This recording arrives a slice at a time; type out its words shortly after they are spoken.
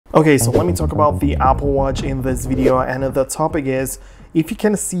Okay, so let me talk about the Apple Watch in this video, and the topic is if you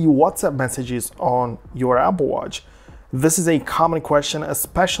can see WhatsApp messages on your Apple Watch. This is a common question,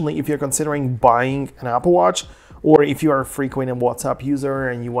 especially if you're considering buying an Apple Watch or if you are a frequent WhatsApp user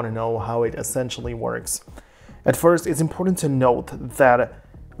and you want to know how it essentially works. At first, it's important to note that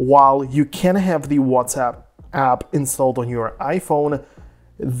while you can have the WhatsApp app installed on your iPhone,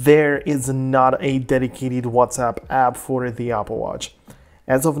 there is not a dedicated WhatsApp app for the Apple Watch.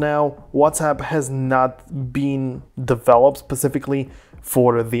 As of now, WhatsApp has not been developed specifically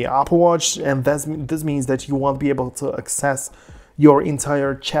for the Apple Watch, and this means that you won't be able to access your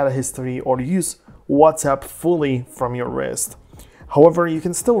entire chat history or use WhatsApp fully from your wrist. However, you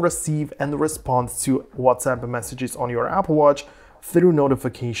can still receive and respond to WhatsApp messages on your Apple Watch through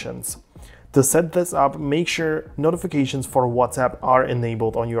notifications. To set this up, make sure notifications for WhatsApp are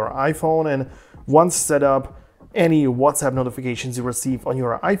enabled on your iPhone, and once set up, any WhatsApp notifications you receive on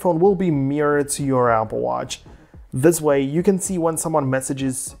your iPhone will be mirrored to your Apple Watch. This way, you can see when someone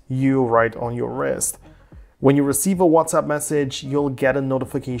messages you right on your wrist. When you receive a WhatsApp message, you'll get a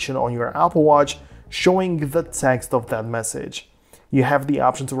notification on your Apple Watch showing the text of that message. You have the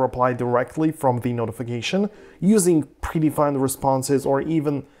option to reply directly from the notification using predefined responses or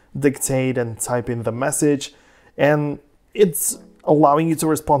even dictate and type in the message. And it's allowing you to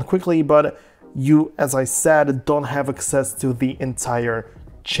respond quickly, but you, as I said, don't have access to the entire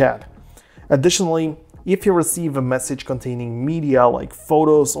chat. Additionally, if you receive a message containing media like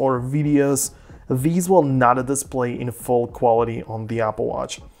photos or videos, these will not display in full quality on the Apple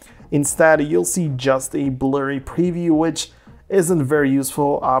Watch. Instead, you'll see just a blurry preview, which isn't very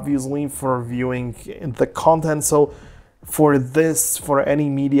useful, obviously, for viewing the content. So for any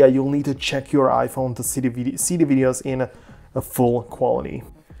media, you'll need to check your iPhone to see the videos in a full quality.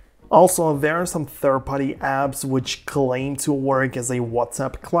 Also, there are some third-party apps which claim to work as a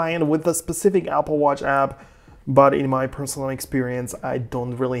WhatsApp client with a specific Apple Watch app, but in my personal experience, I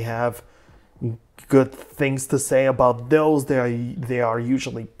don't really have good things to say about those. They are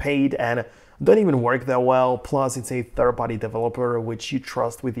usually paid and don't even work that well. Plus, it's a third-party developer which you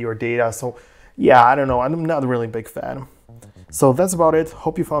trust with your data. So yeah, I don't know. I'm not really a big fan. So that's about it.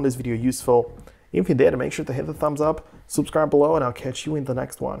 Hope you found this video useful. If you did, make sure to hit the thumbs up, subscribe below, and I'll catch you in the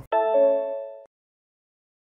next one.